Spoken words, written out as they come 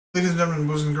Ladies and gentlemen,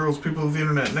 boys and girls, people of the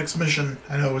internet, next mission.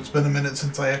 I know it's been a minute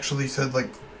since I actually said, like,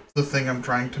 the thing I'm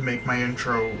trying to make my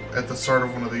intro at the start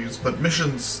of one of these, but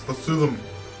missions, let's do them.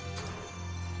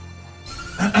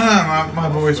 My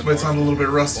voice might sound a little bit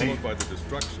rusty.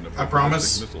 I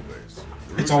promise.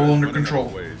 It's all under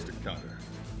control.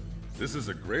 This is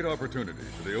a great opportunity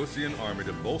for the Osean army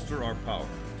to bolster our power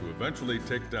to eventually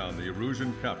take down the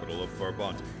Erusian capital of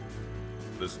Farbanti.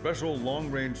 The special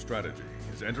long-range strategy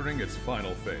is entering its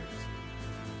final phase.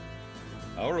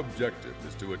 Our objective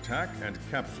is to attack and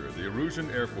capture the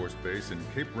Erusian Air Force Base in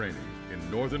Cape Rainy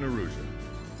in northern Erusia.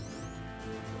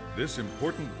 This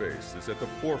important base is at the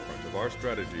forefront of our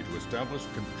strategy to establish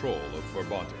control of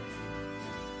Farbanti.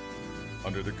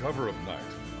 Under the cover of night,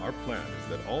 our plan is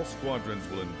that all squadrons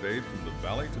will invade from the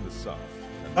valley to the south.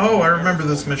 Oh, I remember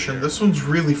this mission. This one's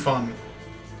really fun.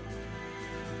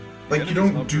 Like, you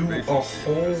don't do a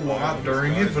whole lot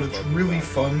during it, but it's really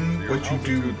fun what you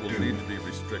do.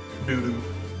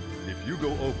 If you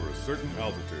go over a certain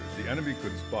altitude, the enemy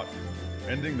could spot you,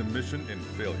 ending the mission in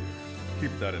failure.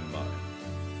 Keep that in mind.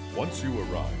 Once you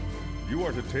arrive, you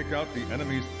are to take out the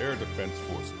enemy's air defense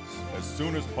forces as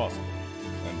soon as possible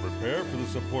and prepare for the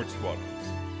support squadrons.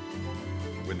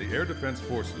 When the air defense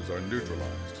forces are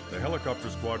neutralized, the helicopter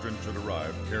squadron should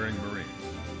arrive carrying Marines.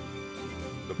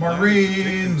 The plan is to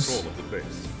take control of the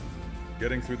base.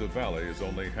 Getting through the valley is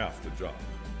only half the job.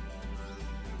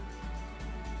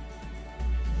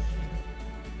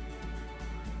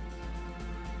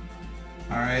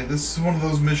 Alright, this is one of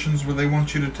those missions where they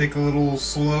want you to take a little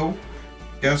slow.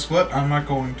 Guess what? I'm not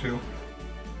going to.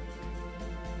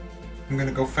 I'm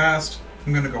gonna go fast.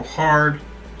 I'm gonna go hard.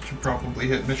 Should probably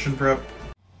hit mission prep.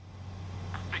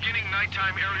 Beginning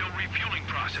nighttime aerial refueling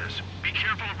process. Be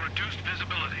careful of reduced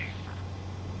visibility.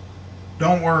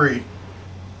 Don't worry.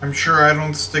 I'm sure I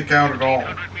don't stick out at all.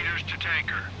 100 meters to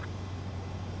tanker.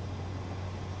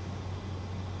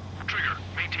 Trigger,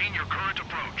 maintain your current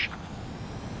approach.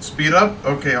 Speed up?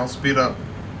 Okay, I'll speed up.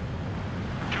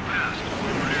 Too fast.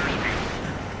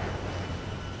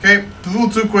 Okay, a little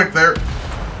too quick there.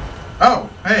 Oh,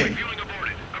 hey. Refueling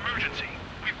aborted. Emergency.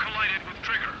 We've collided with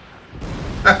Trigger.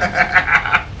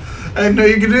 I didn't know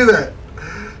you could do that.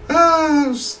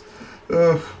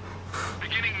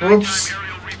 Beginning Whoops. nighttime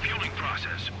aerial refueling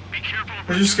process. Be careful of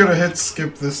I'm just gonna hit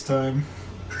skip this time.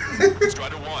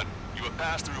 Strider 1, you have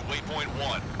passed through waypoint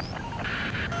 1.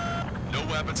 No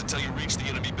weapons until you reach the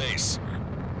enemy base.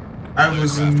 I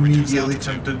was immediately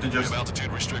tempted to just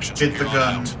hit the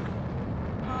gun.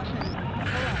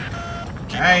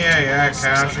 Yeah,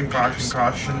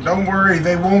 caution. Don't worry,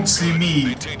 they won't see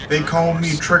me. They call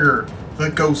me Trigger, the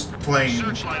ghost plane.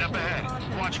 searchlight up ahead.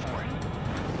 Watch for it.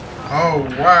 Oh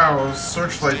wow,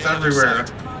 searchlights everywhere.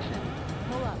 Strider,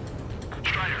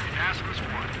 pass this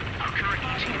one. Our current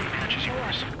ETA matches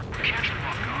yours. Catch them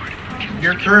off guard.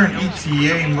 Your current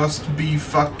ETA must be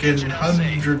fucking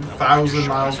 100,000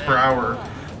 miles per hour.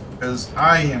 Because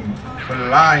I am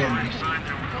flying.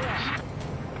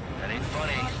 That ain't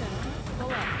funny.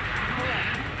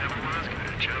 Never was good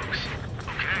at jokes.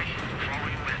 Okay, follow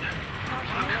you in.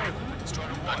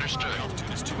 Strider 1, understood.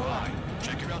 Altitude is too high.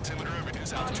 Check your altimeter and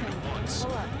reduce altitude at once.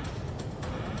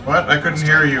 What? I couldn't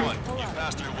hear you. You've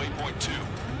passed through waypoint 2.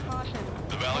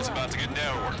 The valley's about to get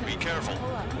narrower. Be careful.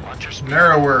 Watch your speed.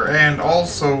 Narrower and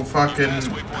also fucking... Pass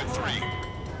waypoint 3.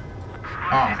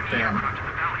 Oh, damn.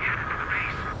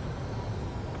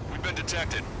 We've been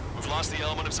detected. We've lost the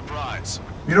element of surprise.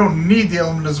 You don't need the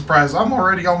element of surprise. I'm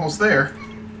already almost there.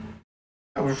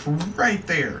 I was right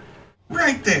there.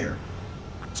 Right there.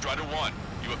 Strider 1,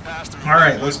 you have passed through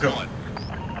Alright, waypoint let's go. 1.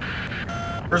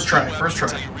 First try, No first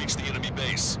weapons try. until you reach the enemy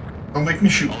base. Don't make me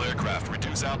shoot. All aircraft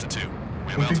reduce altitude.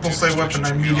 We have When people altitude say weapon, restrictions I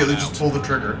from here immediately on just out. pull the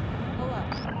trigger.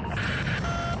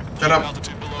 Shut up.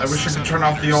 Altitude below I wish I could 600 turn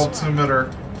off the meters.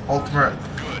 altimeter.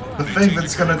 Good. The Maintain thing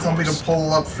that's your gonna tell me to current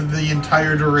pull up for the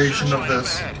entire duration of Searchlight up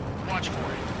this. ahead. Watch for it.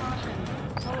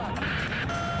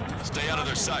 Stay out of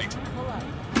their sight.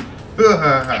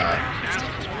 Pass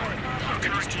this one. Our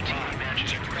current ETA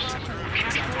matches yours.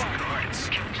 Catch them off guard.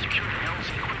 Secure the LZ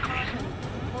quickly.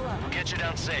 We'll get you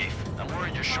down safe. I'm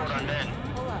worried you're short on men.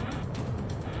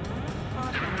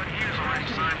 Everyone here's already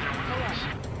signed their wills.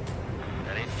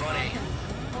 That ain't funny.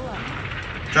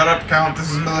 Shut up, Count.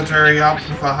 This is military ops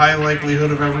with a high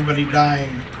likelihood of everybody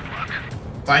dying.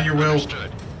 Sign your will.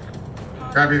 Understood.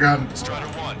 Grab your gun. Strider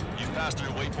 1, you've passed through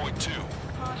waypoint 2.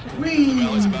 The Whee!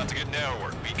 valley's about to get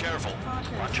narrower. Be careful.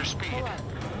 Watch your speed.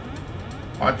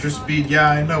 Watch your speed. Yeah,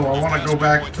 I know. I want to go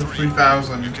back to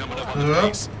 3,000. You're coming up on the Up,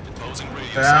 base. Imposing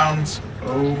radio down, sounds.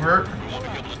 over, We won't be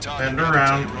able to time bend you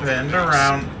around, until you're over bend the base.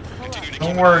 around. Continue to Don't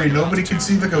keep worry, an eye on nobody can altitude.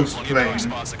 see the ghost Plenty of dark plane.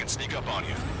 spots that can sneak up on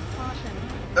you.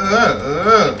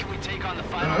 Can we take on the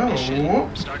final mission? Oh.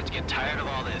 I'm starting to get tired of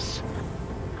all this.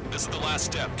 This is the last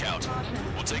step, Count.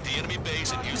 We'll take the enemy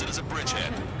base and use it as a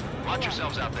bridgehead. Watch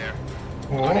yourselves out there.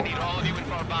 I'm Oh. gonna need all of you in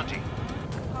for our bounty.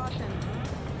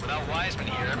 Without Wiseman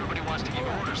here, everybody wants to give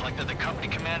orders like they're the company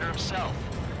commander himself.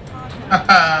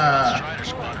 Strider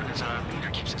Squadron is our leader,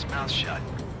 keeps his mouth shut.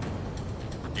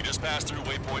 You just passed through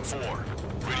waypoint 4.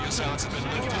 Radio silence has been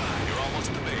lifted. You're almost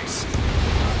at the base.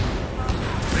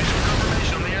 Visual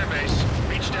confirmation on the airbase.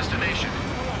 Reach destination.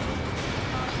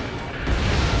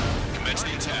 Commence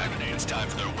the attack. It's time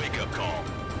for their wake-up call.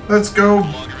 Let's go, The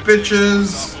longer it takes, the bitches.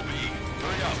 stop will be.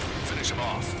 Hurry up. Finish him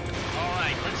off. All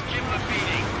right, let's give him a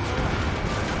beating.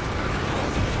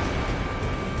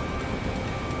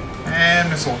 And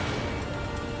missile.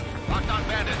 Locked on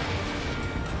bandit.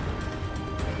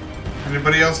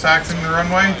 Anybody else taxing the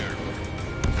runway?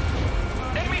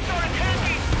 Enemy sort of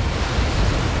tanky.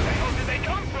 Where the hell did they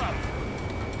come from?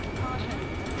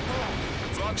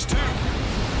 Fox 2.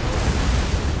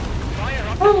 Fire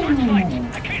up the searchlight.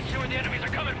 I can't see where the enemies are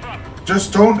coming from.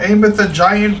 Just don't aim at the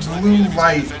giant blue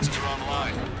light. Defenses are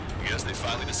online. I guess they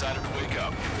finally decided to wake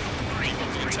up. Keep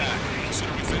up the attack. The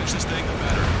sooner we finish this thing, the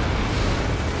better.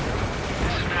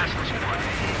 This is National Squad.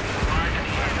 Line to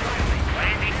the end.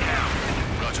 Landing now.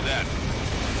 Roger that.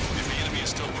 If the enemy is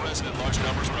still present in large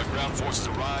numbers when our ground forces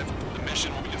arrive, the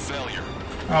mission will be a failure.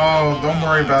 Oh, don't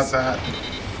worry about that.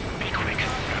 Be quick.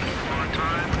 Gotta move on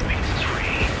time. The base is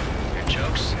free. Your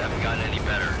jokes haven't gotten any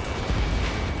better.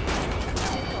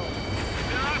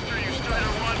 They're after you,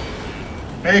 Strider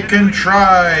 1. They can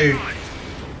try.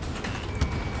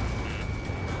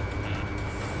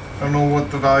 Don't know what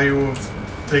the value of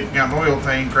taking out an oil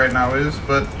tank right now is,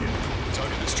 but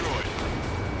Target destroyed.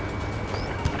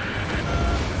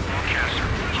 Broadcaster.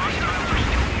 Hostiles are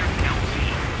still near LZ.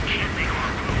 Can't make our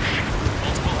approach.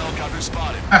 Multiple helicopters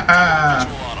spotted. Haha.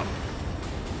 Visual on them.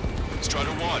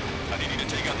 Strider 1, I need you to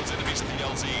take out those enemies at the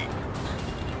LZ.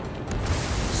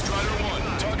 Strider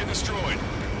 1, target destroyed.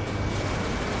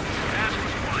 National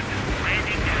Squad.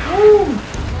 Landing now. Woo.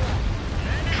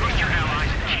 Trust your allies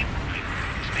and keep moving.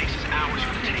 This base is ours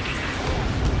for the taking.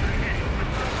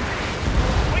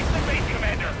 Wait the base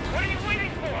commander. What are you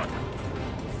waiting for?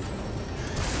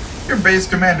 Your base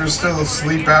commander's still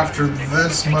asleep after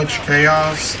this much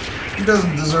chaos. He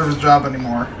doesn't deserve his job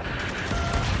anymore.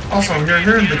 Also, you're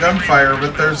hearing the gunfire,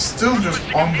 but they're still just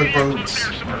on the boats,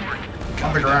 or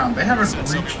on the ground. They haven't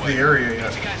reached the area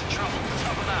yet. You guys in trouble.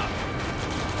 Help them out.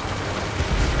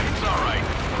 It's all right.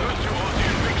 Those two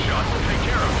Aussian big shots will take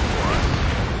care of them for us.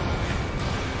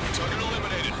 Target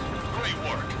eliminated. Great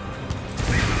work.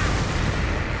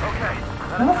 Okay.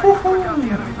 Woohoo.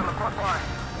 enemies on the front line.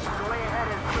 The way ahead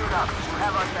is cleared up. You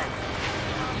have our thanks.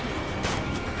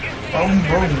 Boom,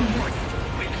 boom.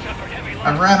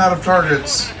 I ran out of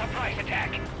targets.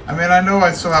 I mean, I know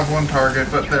I still have one target,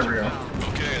 but there we go.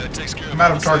 Okay, that takes care of I'm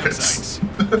out all of the targets. sites.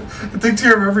 It takes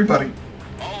care of everybody.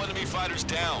 All enemy fighters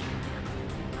down.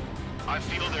 I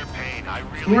feel their pain. I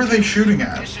really Who are they do. shooting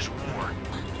at? This is war.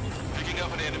 Picking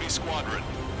up an enemy squadron.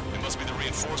 It must be the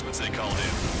reinforcements they called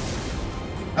in.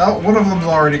 Oh, one of them's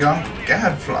already gone.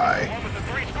 Gadfly. One with the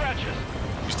 3 scratches.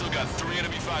 We still got 3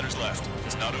 enemy fighters left.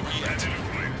 It's not over yet.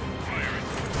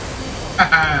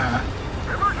 Haha.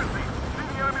 Emergency! See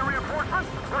the enemy reinforcements?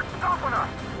 They're stopping us!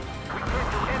 We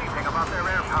can't do anything about their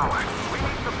air power. We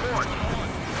need support.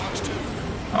 Fox 2.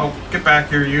 Oh, get back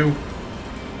here, you.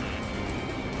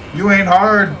 You ain't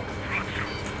hard.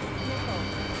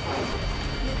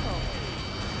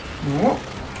 Whoop.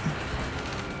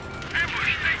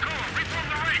 Ambush, stay calm. Reform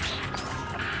the ranks.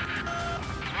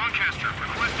 Lancaster,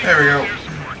 requesting There we go. air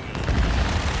support.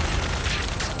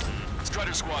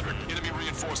 Strider Squadron, enemy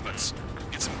reinforcements.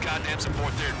 Get some goddamn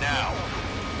support there now.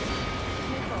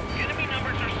 Enemy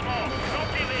numbers are small.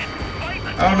 Don't give in. Fight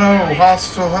the Oh no,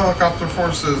 hostile helicopter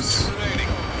forces. Remaining.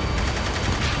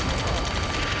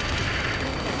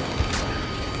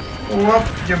 Whoop,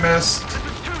 you missed. This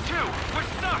is 2-2. We're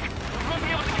stuck. We won't be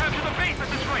able to capture the base at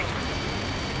this rate.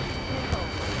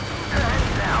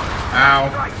 Heads down. Ow.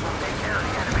 Strike will take care of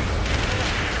the enemy.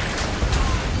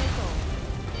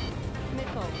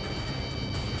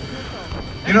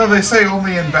 You know, they say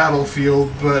only in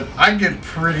Battlefield, but I get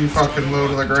pretty fucking low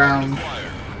to the ground.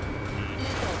 Acquired.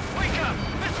 Wake up!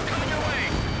 Missile coming your way!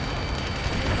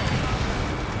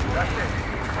 That's it.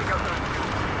 Take out those two.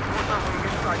 Force our way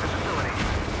inside the facility.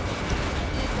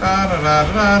 Da da da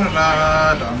da da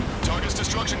da da. Target's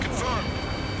destruction confirmed.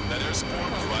 That air support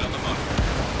was right on the money.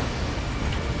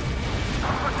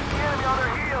 Put the enemy on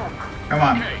their heels. Come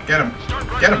on, get him.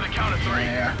 Get him. On the count of 3.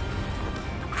 Yeah.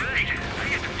 Great. I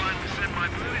get to finally send my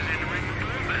boys in to ring the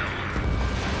blue bell.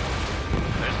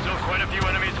 few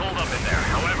enemies hold up in there.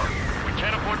 However, we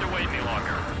can't afford to wait any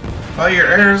longer. Well, your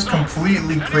air is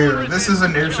completely clear. This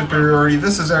isn't air superiority,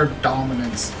 this is air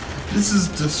dominance. This is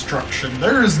destruction.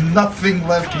 There is nothing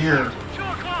left here. 2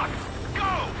 o'clock!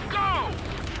 Go! Go!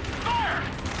 Fire!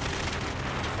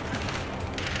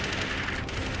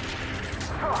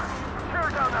 Tear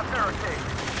down that barricade.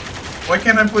 Why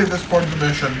can't I play this part of the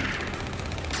mission?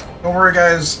 Don't worry,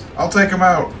 guys. I'll take him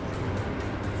out.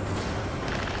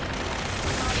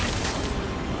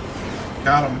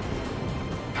 Got him.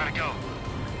 How'd it go?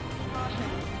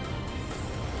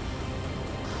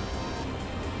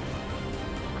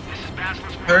 This is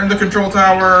Basilisk. They're in the control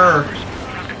tower. We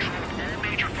have control of all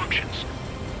major functions.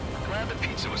 Glad the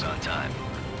pizza was on time.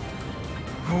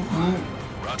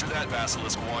 Roger that,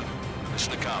 Basilisk 1.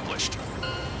 Mission accomplished.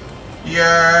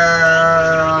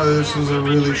 Yeah, this was a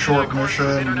really short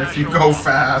mission if you go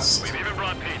fast. We've even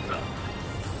brought pizza.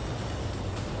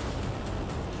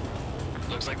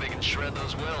 Looks like they can shred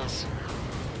those wills.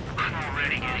 I'm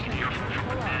already getting an earful from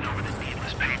the men over the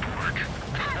needless paperwork.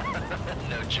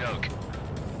 No joke.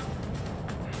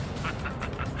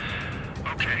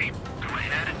 Okay, go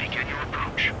ahead and begin your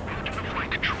approach. We'll do the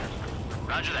flight control.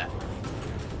 Roger that.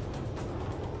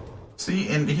 See,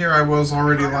 and here I was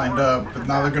already lined up, but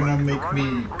now they're gonna make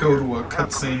me go to a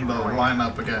cutscene to line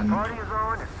up again. Party is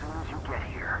on as soon as you get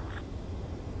here.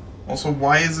 Also,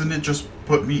 why isn't it just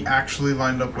put me actually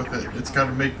lined up with it? It's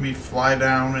gotta make me fly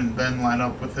down and then line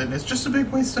up with it, and it's just a big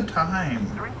waste of time.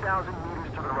 3,000 meters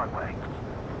to the runway.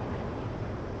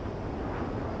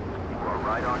 You are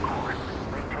right on course.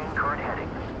 Maintain current heading.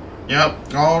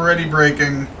 Yep, already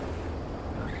braking.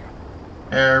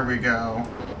 There we go.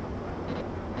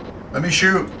 Let me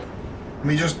shoot. Let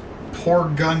me just pour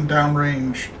gun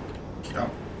downrange.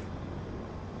 Yep.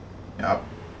 Yep.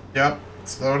 Yep.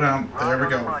 Slow down. There we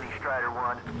go. Money, Strider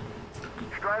 1.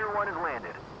 Strider 1 has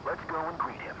landed. Let's go and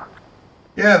greet him.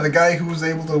 Yeah, the guy who was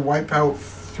able to wipe out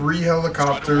 3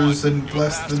 helicopters in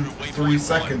less than 3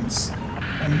 seconds.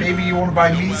 And maybe you want to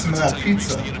buy me some of that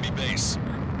pizza.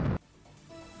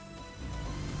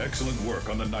 Excellent work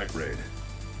on the night raid.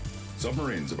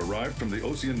 Submarines have arrived from the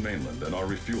Ocean mainland and are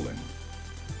refueling.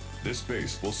 This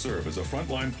base will serve as a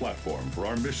frontline platform for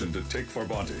our mission to take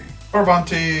Farbanti.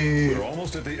 Farbanti! We're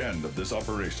almost at the end of this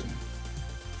operation.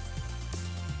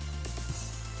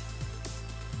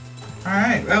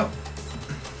 Alright, well.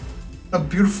 A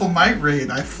beautiful night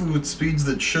raid. I flew at speeds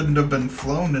that shouldn't have been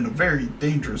flown in a very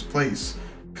dangerous place.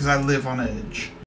 Because I live on edge.